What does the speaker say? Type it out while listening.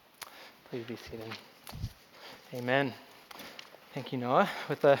Please be seated. Amen. Thank you, Noah.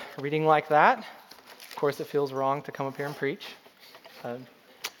 With a reading like that, of course it feels wrong to come up here and preach.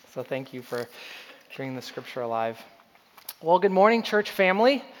 So thank you for bringing the scripture alive. Well, good morning, church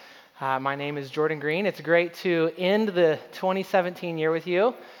family. My name is Jordan Green. It's great to end the 2017 year with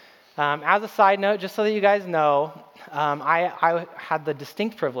you. As a side note, just so that you guys know, I had the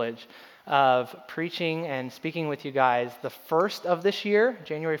distinct privilege of preaching and speaking with you guys the first of this year,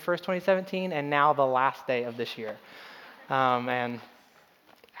 January 1st, 2017, and now the last day of this year. And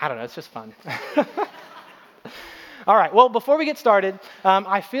I don't know, it's just fun. All right, well, before we get started,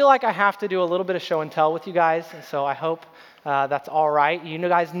 I feel like I have to do a little bit of show and tell with you guys, so I hope that's all right. You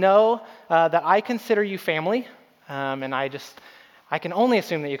guys know that I consider you family, and I can only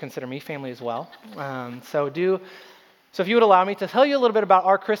assume that you consider me family as well. So if you would allow me to tell you a little bit about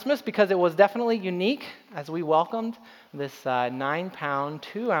our Christmas, because it was definitely unique as we welcomed this 9-pound,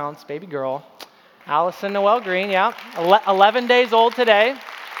 2-ounce baby girl, Allison Noel Green, 11 days old today.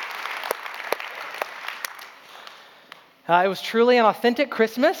 It was truly an authentic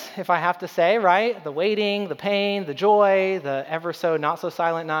Christmas, if I have to say, right? The waiting, the pain, the joy, the ever so not so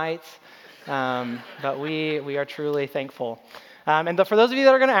silent nights. But we are truly thankful. For those of you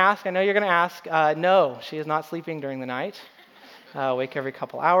that are going to ask, I know you're going to ask, no, she is not sleeping during the night. Wake every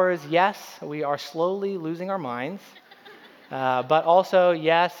couple hours. Yes, we are slowly losing our minds. But also,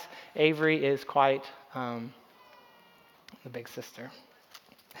 yes, Avery is quite the big sister.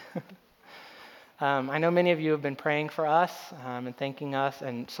 I know many of you have been praying for us and thanking us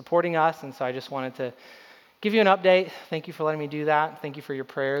and supporting us, and so I just wanted to give you an update. Thank you for letting me do that. Thank you for your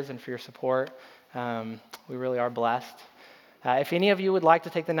prayers and for your support. We really are blessed. If any of you would like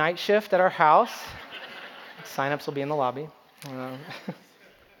to take the night shift at our house, sign-ups will be in the lobby.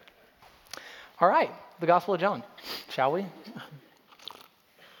 All right, the Gospel of John, shall we?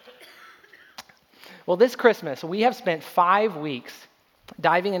 Well, this Christmas, we have spent 5 weeks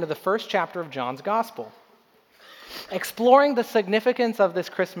diving into the first chapter of John's Gospel, exploring the significance of this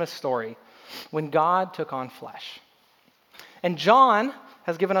Christmas story when God took on flesh. And John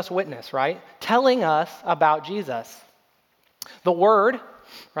has given us witness, right? Telling us about Jesus. The Word,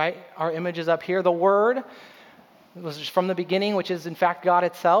 right? Our image is up here. The Word was from the beginning, which is in fact God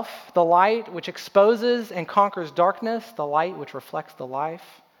itself. The light, which exposes and conquers darkness. The light, which reflects the life.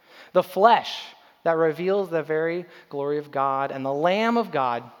 The flesh, that reveals the very glory of God. And the Lamb of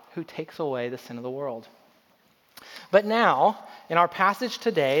God, who takes away the sin of the world. But now, in our passage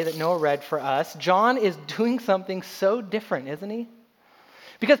today that Noah read for us, John is doing something so different, isn't he?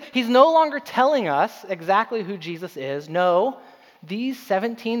 Because he's no longer telling us exactly who Jesus is. No, these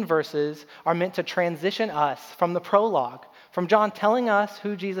 17 verses are meant to transition us from the prologue, from John telling us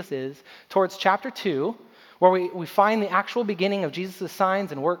who Jesus is, towards chapter 2, where we find the actual beginning of Jesus'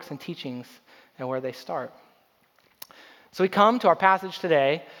 signs and works and teachings and where they start. So we come to our passage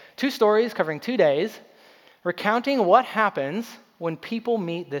today, 2 stories covering 2 days, recounting what happens when people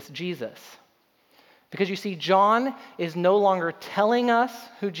meet this Jesus. Because you see, John is no longer telling us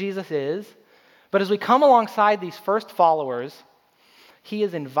who Jesus is, but as we come alongside these first followers, he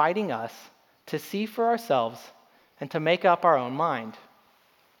is inviting us to see for ourselves and to make up our own mind.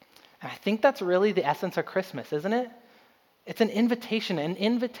 And I think that's really the essence of Christmas, isn't it? It's an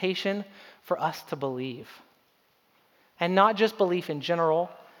invitation for us to believe. And not just belief in general,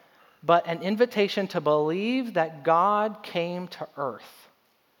 but an invitation to believe that God came to earth.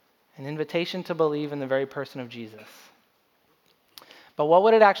 An invitation to believe in the very person of Jesus. But what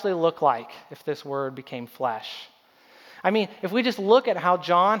would it actually look like if this word became flesh? I mean, if we just look at how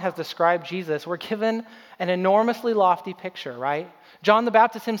John has described Jesus, we're given an enormously lofty picture, right? John the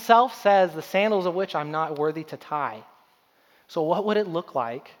Baptist himself says, the sandals of which I'm not worthy to tie. So what would it look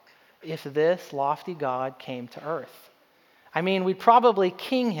like if this lofty God came to earth? I mean, we'd probably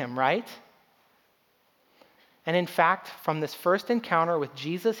king him, right? And in fact, from this first encounter with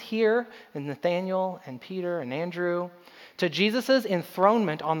Jesus here, and Nathanael and Peter and Andrew, to Jesus'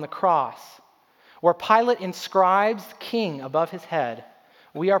 enthronement on the cross, where Pilate inscribes king above his head,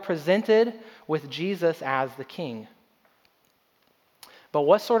 we are presented with Jesus as the king. But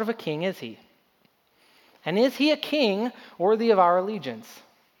what sort of a king is he? And is he a king worthy of our allegiance?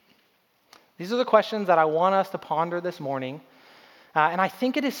 These are the questions that I want us to ponder this morning. And I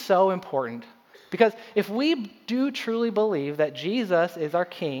think it is so important. Because if we do truly believe that Jesus is our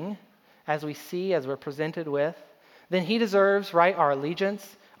king, as we're presented with, then he deserves, right, our allegiance,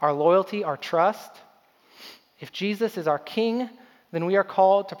 our loyalty, our trust. If Jesus is our king, then we are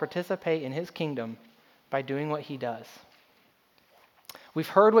called to participate in his kingdom by doing what he does. We've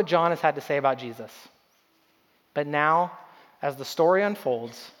heard what John has had to say about Jesus. But now, as the story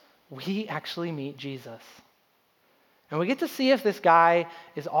unfolds, we actually meet Jesus. And we get to see if this guy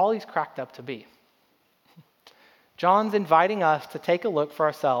is all he's cracked up to be. John's inviting us to take a look for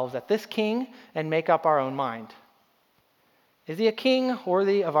ourselves at this king and make up our own mind. Is he a king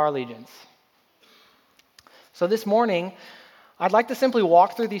worthy of our allegiance? So this morning, I'd like to simply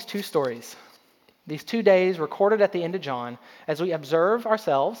walk through these two stories, these 2 days recorded at the end of John, as we observe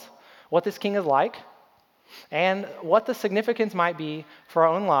ourselves what this king is like and what the significance might be for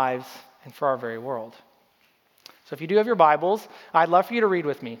our own lives and for our very world. So if you do have your Bibles, I'd love for you to read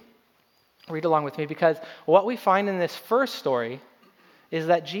along with me, because what we find in this first story is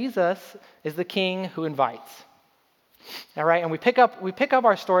that Jesus is the king who invites. All right, and we pick up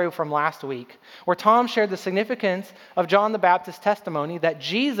our story from last week, where Tom shared the significance of John the Baptist's testimony that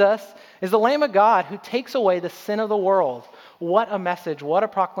Jesus is the Lamb of God who takes away the sin of the world. What a message, what a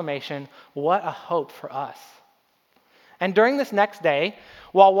proclamation, what a hope for us. And during this next day,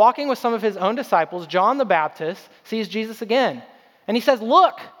 while walking with some of his own disciples, John the Baptist sees Jesus again. And he says,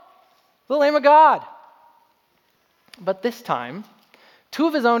 "Look, the Lamb of God." But this time, 2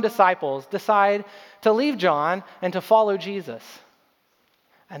 of his own disciples decide to leave John and to follow Jesus.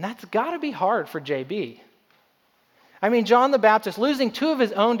 And that's got to be hard for JB. I mean, John the Baptist losing 2 of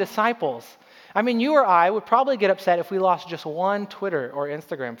his own disciples. I mean, you or I would probably get upset if we lost just 1 Twitter or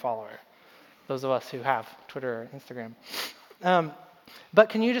Instagram follower. Those of us who have Twitter or Instagram. But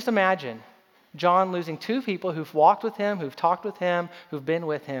can you just imagine John losing 2 people who've walked with him, who've talked with him, who've been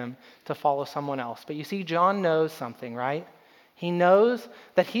with him to follow someone else? But you see, John knows something, right? He knows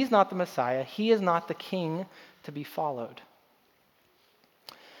that he's not the Messiah. He is not the king to be followed.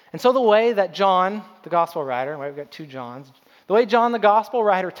 And so the way that John, the gospel writer, we've got 2 Johns, the way John, the gospel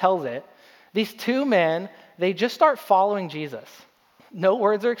writer, tells it, these 2 men, they just start following Jesus. No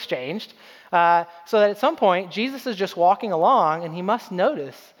words are exchanged. So that at some point, Jesus is just walking along, and he must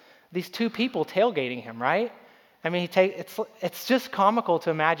notice these 2 people tailgating him, right? I mean, it's just comical to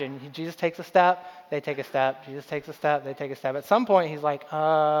imagine. Jesus takes a step, they take a step. Jesus takes a step, they take a step. At some point, he's like,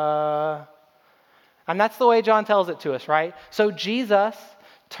 And that's the way John tells it to us, right? So Jesus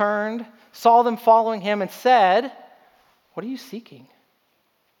turned, saw them following him, and said, "What are you seeking?"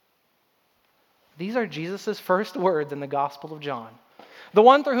 These are Jesus' first words in the Gospel of John. The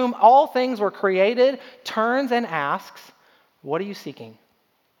one through whom all things were created turns and asks, "What are you seeking?"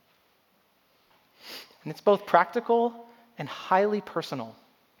 And it's both practical and highly personal.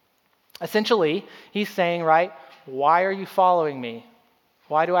 Essentially, he's saying, right, why are you following me?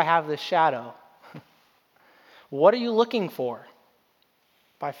 Why do I have this shadow? What are you looking for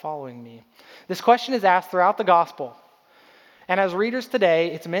by following me? This question is asked throughout the gospel. And as readers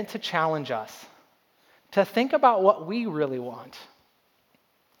today, it's meant to challenge us to think about what we really want.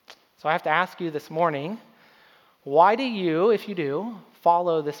 So I have to ask you this morning, why do you, if you do,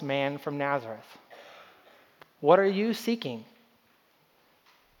 follow this man from Nazareth? What are you seeking?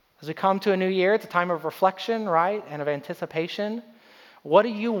 As we come to a new year, it's a time of reflection, right, and of anticipation. What do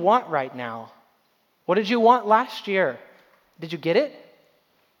you want right now? What did you want last year? Did you get it?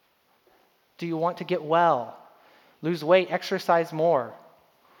 Do you want to get well, lose weight, exercise more?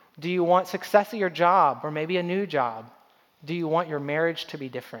 Do you want success at your job or maybe a new job? Do you want your marriage to be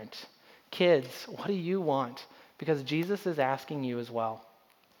different? Kids, what do you want? Because Jesus is asking you as well.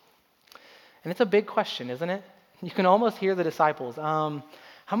 And it's a big question, isn't it? You can almost hear the disciples.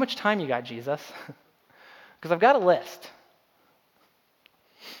 How much time you got, Jesus? Because I've got a list.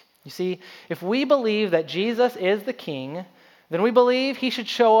 You see, if we believe that Jesus is the king, then we believe he should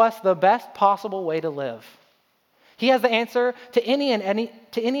show us the best possible way to live. He has the answer to any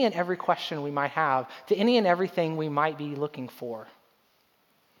and every question we might have, to any and everything we might be looking for.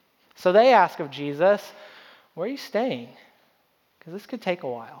 So they ask of Jesus, "Where are you staying? Because this could take a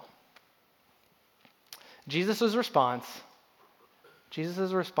while." Jesus' response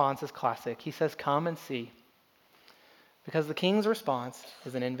is classic. He says, "Come and see." Because the king's response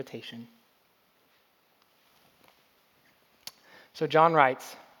is an invitation. So John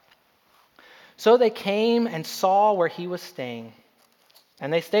writes, "So they came and saw where he was staying,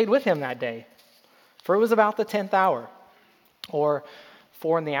 and they stayed with him that day, for it was about the 10th hour, or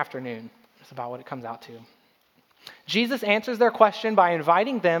 4 p.m. That's about what it comes out to. Jesus answers their question by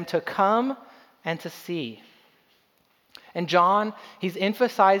inviting them to come and to see. And John, he's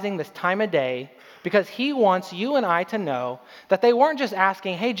emphasizing this time of day because he wants you and I to know that they weren't just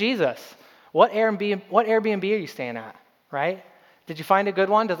asking, "Hey, Jesus, what Airbnb are you staying at?" Right? Did you find a good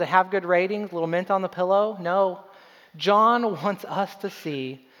one? Does it have good ratings? A little mint on the pillow? No. John wants us to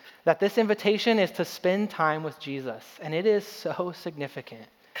see that this invitation is to spend time with Jesus, and it is so significant.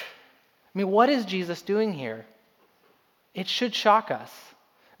 I mean, what is Jesus doing here? It should shock us.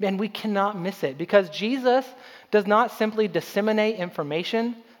 And we cannot miss it because Jesus does not simply disseminate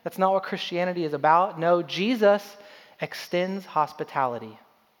information. That's not what Christianity is about. No, Jesus extends hospitality.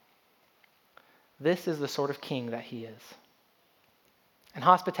 This is the sort of king that he is. And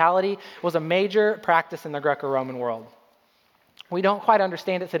hospitality was a major practice in the Greco-Roman world. We don't quite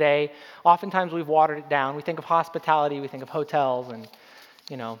understand it today. Oftentimes we've watered it down. We think of hospitality, we think of hotels and,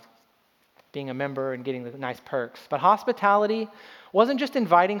 being a member and getting the nice perks. But hospitality wasn't just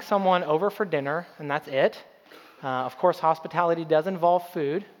inviting someone over for dinner and that's it. Of course, hospitality does involve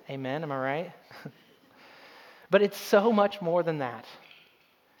food. Amen, am I right? But it's so much more than that.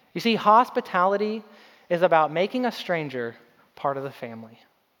 You see, hospitality is about making a stranger part of the family.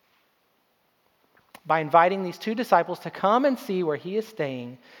 By inviting these two disciples to come and see where he is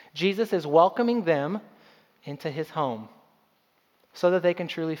staying, Jesus is welcoming them into his home so that they can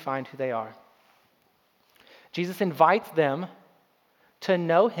truly find who they are. Jesus invites them to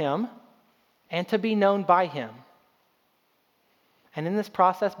know him and to be known by him. And in this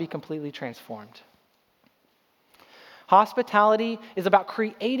process, be completely transformed. Hospitality is about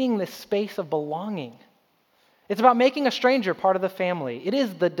creating this space of belonging. It's about making a stranger part of the family. It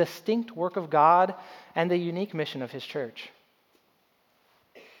is the distinct work of God and the unique mission of his church.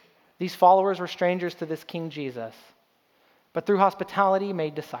 These followers were strangers to this King Jesus, but through hospitality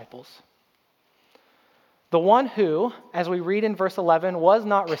made disciples. The one who, as we read in verse 11, was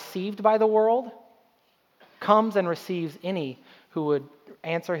not received by the world, comes and receives any who would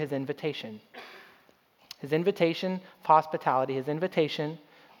answer his invitation. His invitation of hospitality, his invitation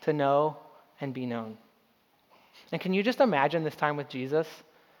to know and be known. And can you just imagine this time with Jesus,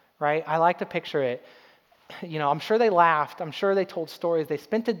 right? I like to picture it. I'm sure they laughed. I'm sure they told stories. They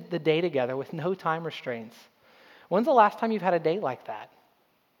spent the day together with no time restraints. When's the last time you've had a date like that?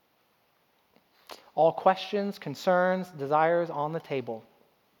 All questions, concerns, desires on the table.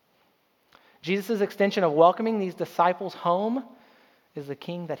 Jesus' extension of welcoming these disciples home is the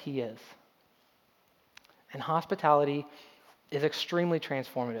king that he is. And hospitality is extremely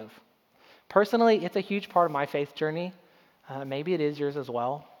transformative. Personally, it's a huge part of my faith journey. Maybe it is yours as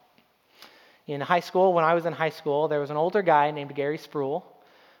well. In high school, when I was in high school, there was an older guy named Gary Spruill.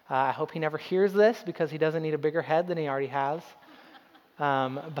 I hope he never hears this because he doesn't need a bigger head than he already has.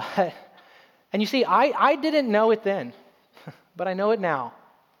 And you see, I didn't know it then, but I know it now.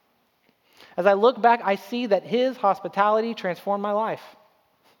 As I look back, I see that his hospitality transformed my life.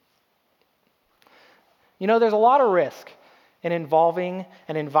 There's a lot of risk in involving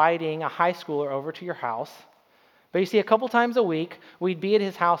and inviting a high schooler over to your house. But you see, a couple times a week, we'd be at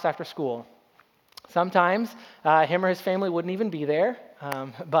his house after school. Sometimes him or his family wouldn't even be there,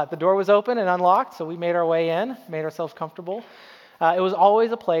 but the door was open and unlocked, so we made our way in, made ourselves comfortable. It was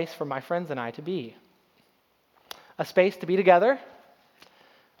always a place for my friends and I to be. A space to be together,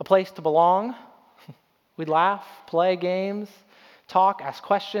 a place to belong. We'd laugh, play games, talk, ask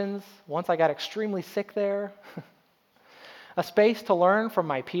questions. Once I got extremely sick there. A space to learn from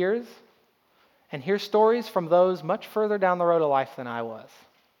my peers and hear stories from those much further down the road of life than I was.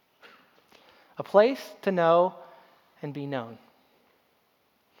 A place to know and be known.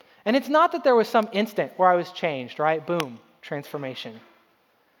 And it's not that there was some instant where I was changed, right? Boom, transformation.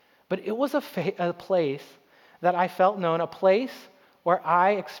 But it was a place that I felt known, a place where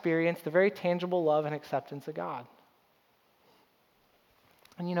I experienced the very tangible love and acceptance of God.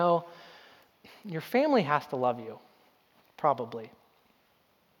 And your family has to love you, probably.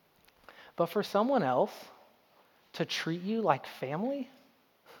 But for someone else to treat you like family,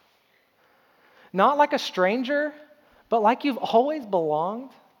 not like a stranger, but like you've always belonged,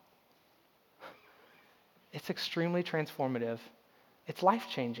 it's extremely transformative. It's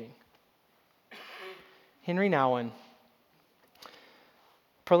life-changing. Henry Nouwen,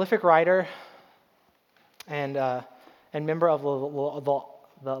 prolific writer and member of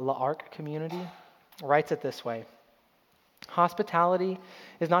the L'Arc community, writes it this way: hospitality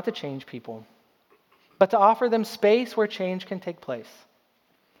is not to change people, but to offer them space where change can take place.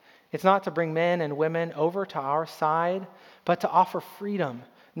 It's not to bring men and women over to our side, but to offer freedom,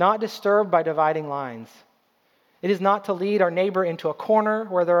 not disturbed by dividing lines. It is not to lead our neighbor into a corner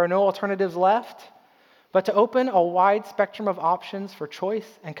where there are no alternatives left, but to open a wide spectrum of options for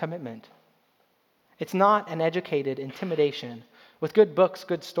choice and commitment. It's not an educated intimidation with good books,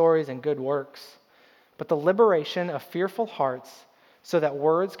 good stories, and good works, but the liberation of fearful hearts so that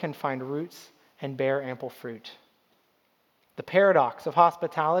words can find roots and bear ample fruit. The paradox of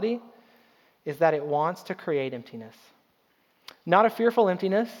hospitality is that it wants to create emptiness. Not a fearful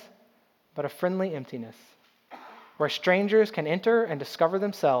emptiness, but a friendly emptiness, where strangers can enter and discover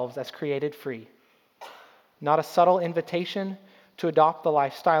themselves as created free. Not a subtle invitation to adopt the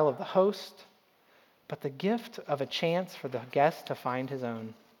lifestyle of the host, but the gift of a chance for the guest to find his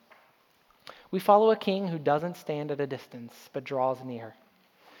own. We follow a king who doesn't stand at a distance, but draws near.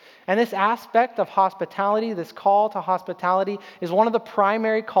 And this aspect of hospitality, this call to hospitality, is one of the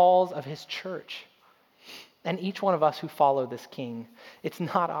primary calls of his church. And each one of us who follow this king, it's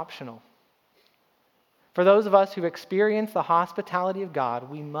not optional. For those of us who've experienced the hospitality of God,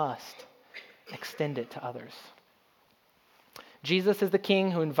 we must extend it to others. Jesus is the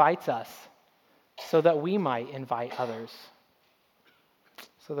king who invites us so that we might invite others.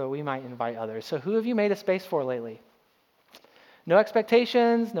 So who have you made a space for lately? No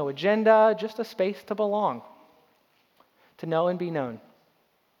expectations, no agenda, just a space to belong, to know and be known.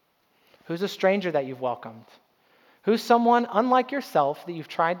 Who's a stranger that you've welcomed? Who's someone unlike yourself that you've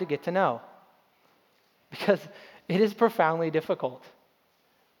tried to get to know? Because it is profoundly difficult,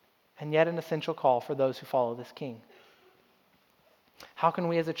 and yet an essential call for those who follow this king. How can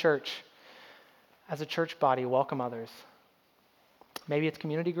we as a church body, welcome others? Maybe it's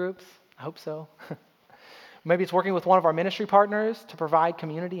community groups. I hope so. Maybe it's working with one of our ministry partners to provide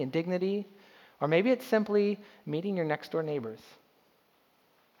community and dignity. Or maybe it's simply meeting your next door neighbors.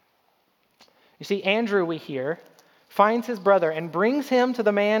 You see, Andrew, we hear, finds his brother and brings him to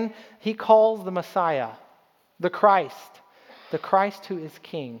the man he calls the Messiah, the Christ who is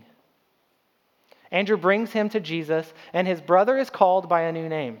king. Andrew brings him to Jesus, and his brother is called by a new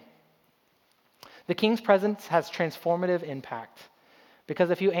name. The king's presence has transformative impact, because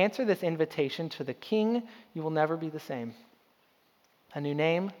if you answer this invitation to the king, you will never be the same. A new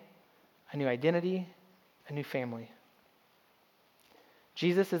name, a new identity, a new family.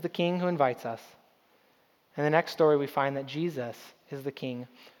 Jesus is the king who invites us. In the next story, we find that Jesus is the king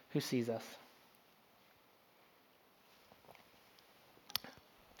who sees us.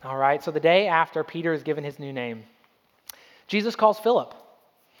 All right, so the day after Peter is given his new name, Jesus calls Philip.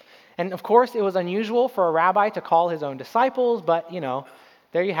 And of course, it was unusual for a rabbi to call his own disciples, but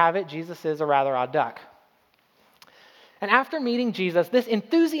there you have it. Jesus is a rather odd duck. And after meeting Jesus, this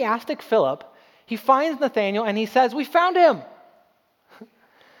enthusiastic Philip, he finds Nathanael and he says, "We found him,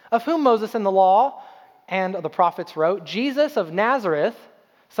 of whom Moses in the law and the prophets wrote, Jesus of Nazareth,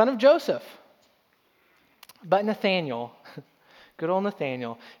 son of Joseph." But Nathanael, good old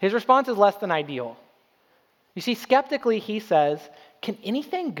Nathanael, his response is less than ideal. You see, skeptically, he says, "Can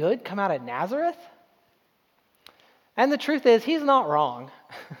anything good come out of Nazareth?" And the truth is, he's not wrong.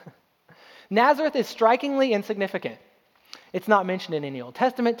 Nazareth is strikingly insignificant. It's not mentioned in any Old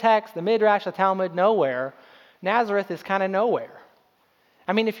Testament text, the Midrash, the Talmud, nowhere. Nazareth is kind of nowhere.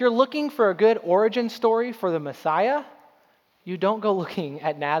 I mean, if you're looking for a good origin story for the Messiah, you don't go looking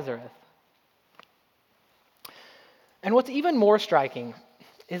at Nazareth. And what's even more striking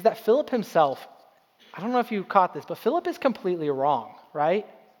is that Philip himself, I don't know if you caught this, but Philip is completely wrong, right?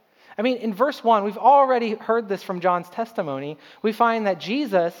 I mean, in verse 1, we've already heard this from John's testimony. We find that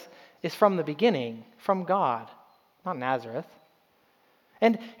Jesus is from the beginning, from God, not Nazareth.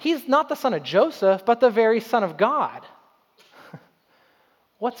 And he's not the son of Joseph, but the very son of God.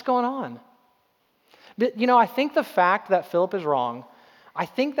 What's going on? But, I think the fact that Philip is wrong, I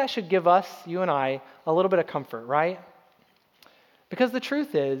think that should give us, you and I, a little bit of comfort, right? Because the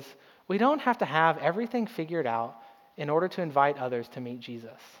truth is, we don't have to have everything figured out in order to invite others to meet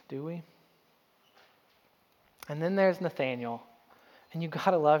Jesus, do we? And then there's Nathanael. And you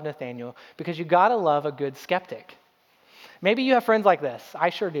gotta love Nathanael because you gotta love a good skeptic. Maybe you have friends like this. I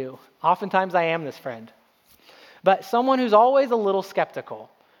sure do. Oftentimes I am this friend. But someone who's always a little skeptical,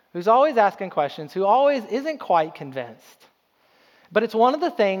 who's always asking questions, who always isn't quite convinced. But it's one of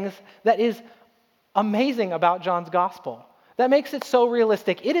the things that is amazing about John's gospel that makes it so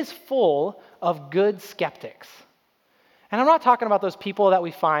realistic. It is full of good skeptics. And I'm not talking about those people that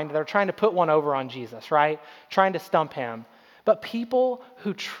we find that are trying to put one over on Jesus, right? Trying to stump him. But people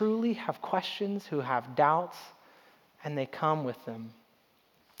who truly have questions, who have doubts, and they come with them.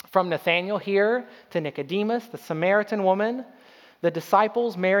 From Nathanael here to Nicodemus, the Samaritan woman, the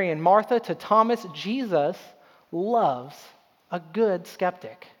disciples, Mary and Martha, to Thomas, Jesus loves a good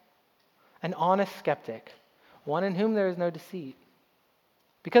skeptic, an honest skeptic, one in whom there is no deceit.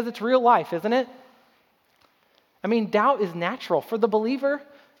 Because it's real life, isn't it? I mean, doubt is natural for the believer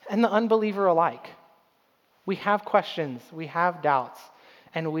and the unbeliever alike. We have questions, we have doubts,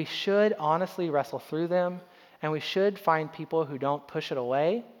 and we should honestly wrestle through them, and we should find people who don't push it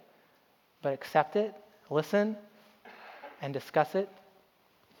away, but accept it, listen, and discuss it,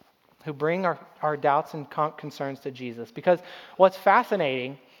 who bring our doubts and concerns to Jesus. Because what's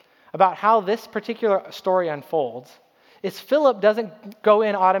fascinating about how this particular story unfolds is Philip doesn't go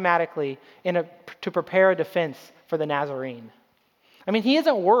in automatically to prepare a defense for the Nazarene. I mean, he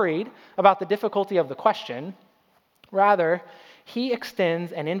isn't worried about the difficulty of the question. Rather, he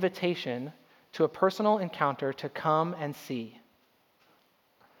extends an invitation to a personal encounter to come and see.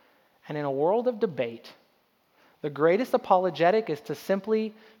 And in a world of debate, the greatest apologetic is to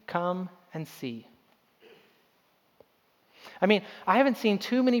simply come and see. I mean, I haven't seen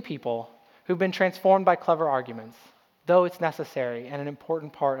too many people who've been transformed by clever arguments, though it's necessary and an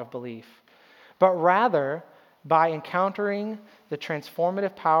important part of belief, but rather by encountering the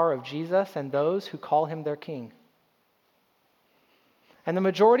transformative power of Jesus and those who call him their king. And the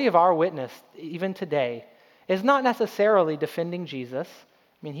majority of our witness, even today, is not necessarily defending Jesus.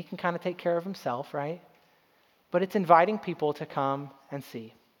 I mean, he can kind of take care of himself, right? But it's inviting people to come and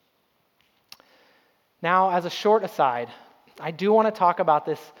see. Now, as a short aside, I do want to talk about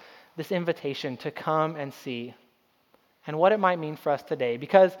this invitation to come and see and what it might mean for us today.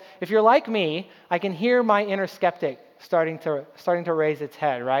 Because if you're like me, I can hear my inner skeptic starting to raise its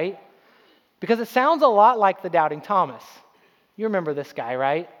head, right? Because it sounds a lot like the doubting Thomas. You remember this guy,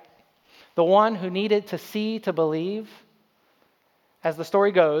 right? The one who needed to see to believe. As the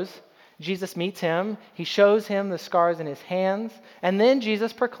story goes, Jesus meets him, he shows him the scars in his hands, and then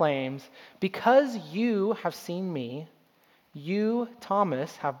Jesus proclaims, "Because you have seen me, you,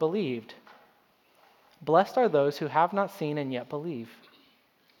 Thomas, have believed. Blessed are those who have not seen and yet believe."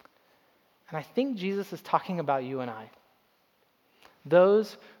 And I think Jesus is talking about you and I,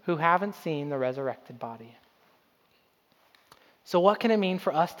 those who haven't seen the resurrected body. So what can it mean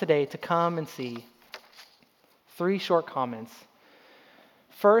for us today to come and see? 3 short comments.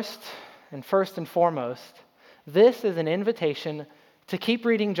 First and foremost, this is an invitation to keep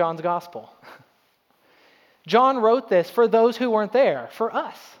reading John's gospel. John wrote this for those who weren't there, for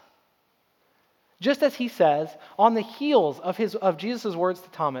us. Just as he says, on the heels of Jesus' words to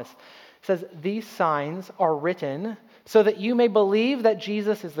Thomas, says, "These signs are written so that you may believe that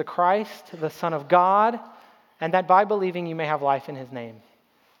Jesus is the Christ, the Son of God, and that by believing you may have life in his name."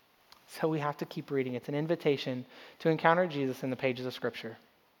 So we have to keep reading. It's an invitation to encounter Jesus in the pages of Scripture.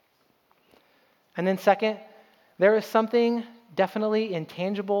 And then second, there is something definitely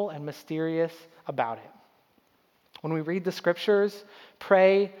intangible and mysterious about it. When we read the Scriptures,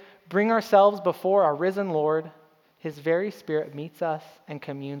 pray, bring ourselves before our risen Lord, his very Spirit meets us and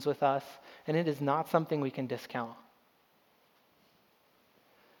communes with us, and it is not something we can discount.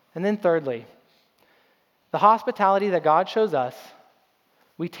 And then thirdly, the hospitality that God shows us,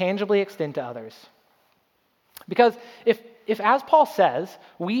 we tangibly extend to others. Because if as Paul says,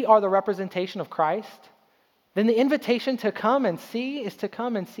 we are the representation of Christ, then the invitation to come and see is to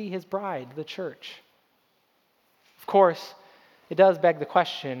come and see his bride, the church. Of course, it does beg the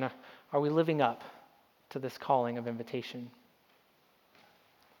question, are we living up to this calling of invitation?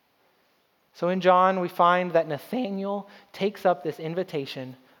 So in John, we find that Nathanael takes up this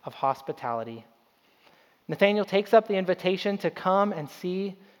invitation of hospitality. Nathanael takes up the invitation to come and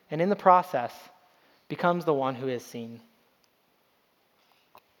see, and in the process, becomes the one who is seen.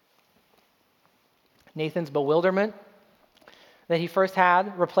 Nathan's bewilderment that he first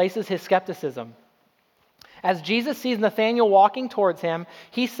had replaces his skepticism. As Jesus sees Nathanael walking towards him,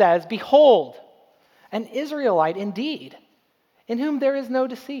 he says, "Behold, an Israelite indeed, in whom there is no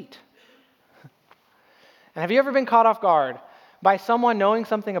deceit." And have you ever been caught off guard by someone knowing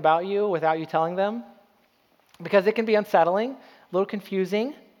something about you without you telling them? Because it can be unsettling, a little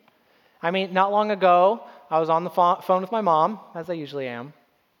confusing. I mean, not long ago, I was on the phone with my mom, as I usually am.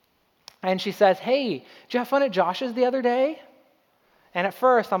 And she says, "Hey, did you have fun at Josh's the other day?" And at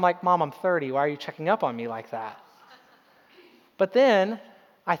first, I'm like, "Mom, I'm 30. Why are you checking up on me like that?" But then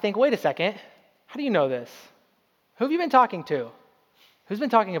I think, wait a second. How do you know this? Who have you been talking to? Who's been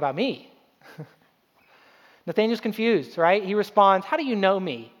talking about me? Nathanael's confused, right? He responds, "How do you know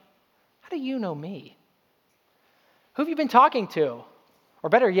me? How do you know me? Who have you been talking to? Or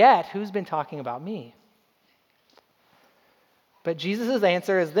better yet, who's been talking about me?" But Jesus'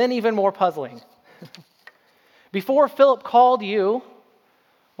 answer is then even more puzzling. "Before Philip called you,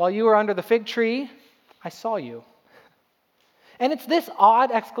 while you were under the fig tree, I saw you." And it's this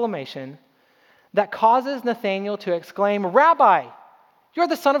odd exclamation that causes Nathanael to exclaim, "Rabbi, you're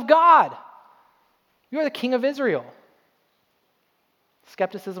the Son of God. You're the King of Israel."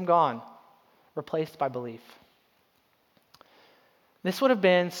 Skepticism gone, replaced by belief. This would have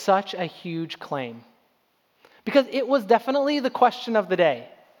been such a huge claim because it was definitely the question of the day.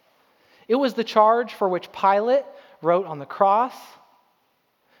 It was the charge for which Pilate wrote on the cross.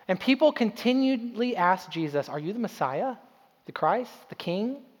 And people continually asked Jesus, "Are you the Messiah, the Christ, the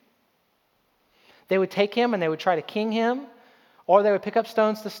King?" They would take him and they would try to king him, or they would pick up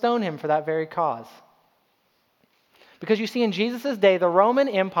stones to stone him for that very cause. Because you see, in Jesus' day, the Roman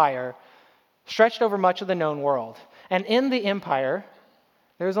Empire stretched over much of the known world. And in the empire,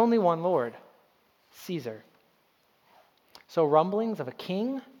 there is only one Lord, Caesar. So rumblings of a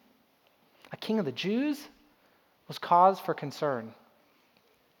king of the Jews, was cause for concern.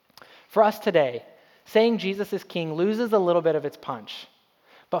 For us today, saying Jesus is king loses a little bit of its punch.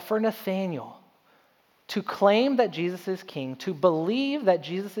 But for Nathanael, to claim that Jesus is king, to believe that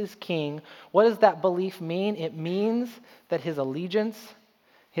Jesus is king, what does that belief mean? It means that his allegiance,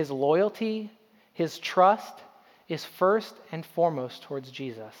 his loyalty, his trust is first and foremost towards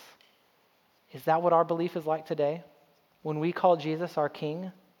Jesus. Is that what our belief is like today? When we call Jesus our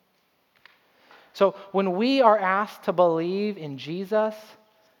king? So when we are asked to believe in Jesus,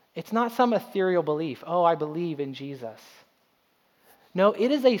 it's not some ethereal belief. Oh, I believe in Jesus. No,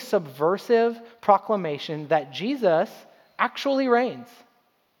 it is a subversive proclamation that Jesus actually reigns.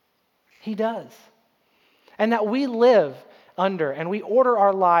 He does. And that we live under and we order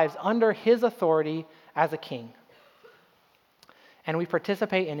our lives under his authority as a king. And we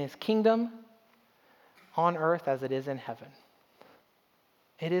participate in his kingdom on earth as it is in heaven.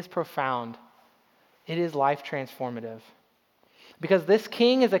 It is profound. It is life transformative. Because this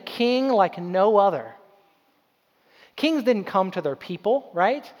king is a king like no other. Kings didn't come to their people,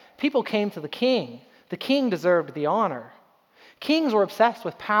 right? People came to the king. The king deserved the honor. Kings were obsessed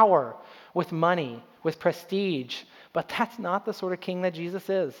with power, with money, with prestige, but that's not the sort of king that Jesus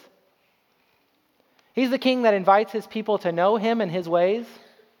is. He's the king that invites his people to know him and his ways.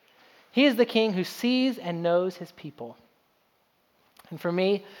 He is the king who sees and knows his people. And for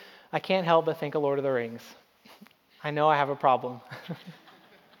me, I can't help but think of Lord of the Rings. I know I have a problem.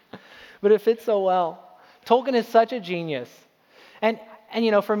 But it fits so well. Tolkien is such a genius. And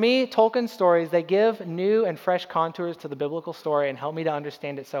for me, Tolkien's stories, they give new and fresh contours to the biblical story and help me to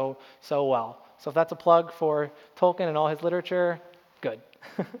understand it so well. So if that's a plug for Tolkien and all his literature, good.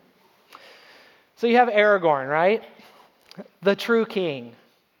 So you have Aragorn, right? The true king,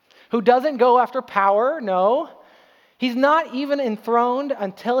 who doesn't go after power, no. He's not even enthroned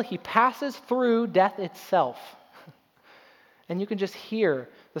until he passes through death itself. And you can just hear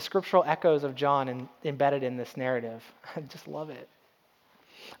the scriptural echoes of John embedded in this narrative. I just love it.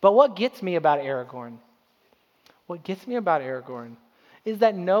 But what gets me about Aragorn? What gets me about Aragorn is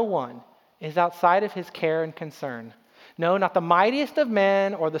that no one is outside of his care and concern. No, not the mightiest of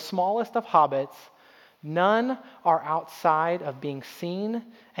men or the smallest of hobbits. None are outside of being seen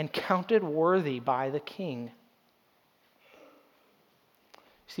and counted worthy by the king.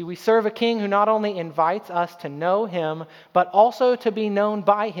 See, we serve a king who not only invites us to know him, but also to be known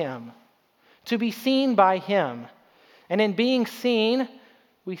by him, to be seen by him. And in being seen,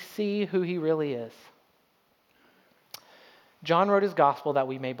 we see who he really is. John wrote his gospel that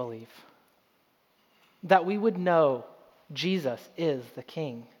we may believe, that we would know Jesus is the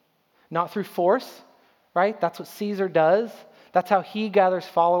king. Not through force, right? That's what Caesar does. That's how he gathers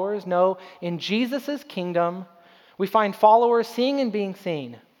followers. No, in Jesus' kingdom, we find followers seeing and being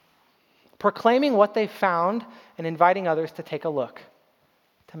seen, proclaiming what they found and inviting others to take a look,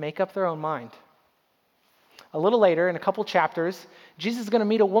 to make up their own mind. A little later, in a couple chapters, Jesus is going to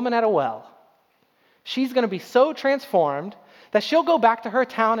meet a woman at a well. She's going to be so transformed that she'll go back to her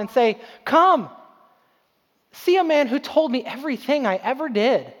town and say, "Come, see a man who told me everything I ever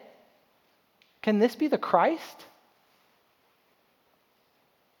did. Can this be the Christ?"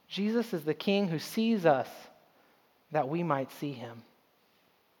 Jesus is the king who sees us that we might see him.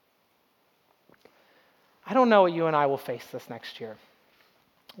 I don't know what you and I will face this next year.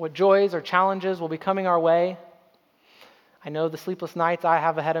 What joys or challenges will be coming our way. I know the sleepless nights I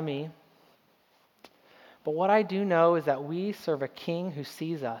have ahead of me. But what I do know is that we serve a king who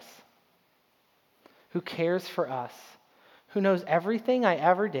sees us, who cares for us, who knows everything I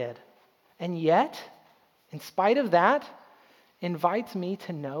ever did, and yet, in spite of that, invites me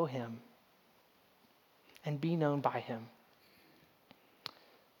to know him and be known by him.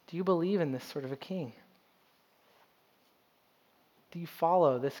 Do you believe in this sort of a king? Do you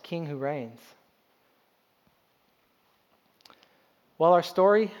follow this king who reigns? Well, our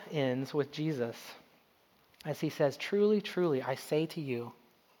story ends with Jesus as he says, "Truly, truly, I say to you."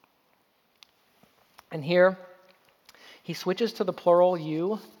 And here, he switches to the plural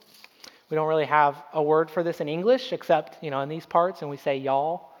you. We don't really have a word for this in English except, in these parts, and we say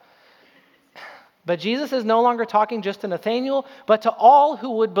y'all. But Jesus is no longer talking just to Nathanael, but to all who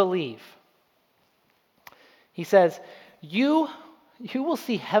would believe. He says, you will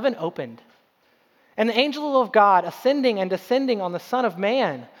see heaven opened, and the angel of God ascending and descending on the Son of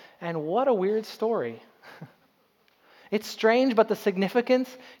Man. And what a weird story. It's strange, but the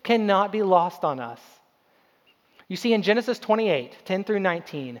significance cannot be lost on us. You see, in Genesis 28, 10 through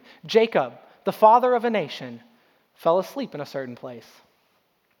 19, Jacob, the father of a nation, fell asleep in a certain place.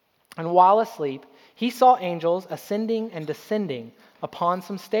 And while asleep, he saw angels ascending and descending upon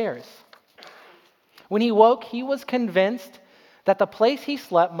some stairs. When he woke, he was convinced that the place he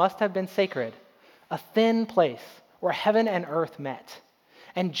slept must have been sacred, a thin place where heaven and earth met.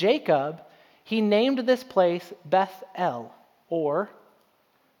 And Jacob, he named this place Beth-el, or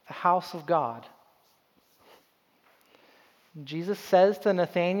the house of God. Jesus says to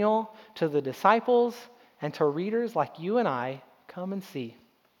Nathanael, to the disciples, and to readers like you and I, come and see.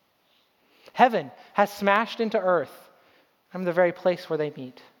 Heaven has smashed into earth. I'm the very place where they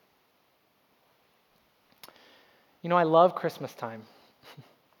meet. You know, I love Christmas time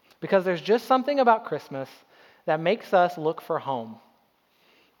because there's just something about Christmas that makes us look for home.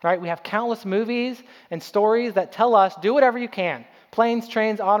 Right? We have countless movies and stories that tell us, do whatever you can. Planes,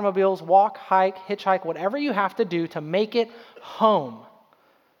 trains, automobiles, walk, hike, hitchhike, whatever you have to do to make it home.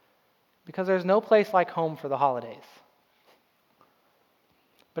 Because there's no place like home for the holidays.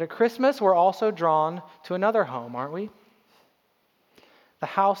 But at Christmas, we're also drawn to another home, aren't we? The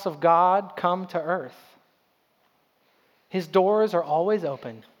house of God come to earth. His doors are always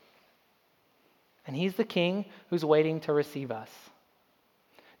open. And he's the king who's waiting to receive us.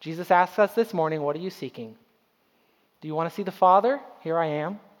 Jesus asks us this morning, what are you seeking? Do you want to see the Father? Here I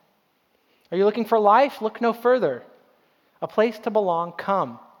am. Are you looking for life? Look no further. A place to belong,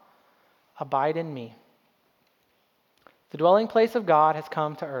 come. Abide in me. The dwelling place of God has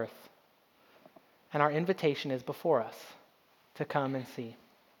come to earth. And our invitation is before us to come and see.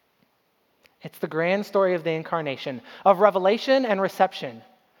 It's the grand story of the incarnation, of revelation and reception,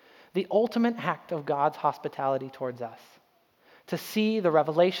 the ultimate act of God's hospitality towards us. To see the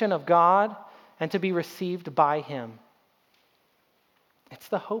revelation of God and to be received by him. It's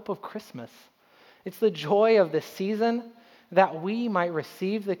the hope of Christmas. It's the joy of this season that we might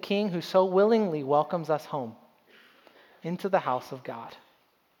receive the King who so willingly welcomes us home into the house of God.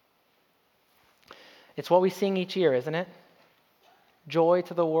 It's what we sing each year, isn't it? Joy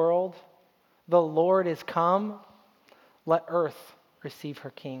to the world. The Lord is come. Let earth receive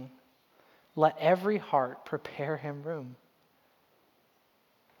her King. Let every heart prepare him room.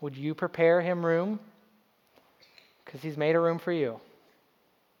 Would you prepare him room? Because he's made a room for you.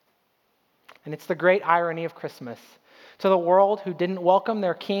 And it's the great irony of Christmas. To the world who didn't welcome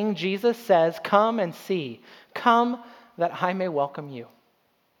their King, Jesus says, come and see. Come that I may welcome you.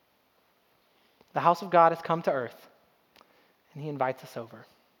 The house of God has come to earth, and he invites us over.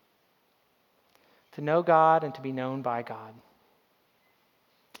 To know God and to be known by God.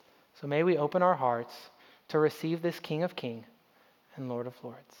 So may we open our hearts to receive this King of Kings and Lord of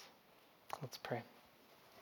Lords. Let's pray.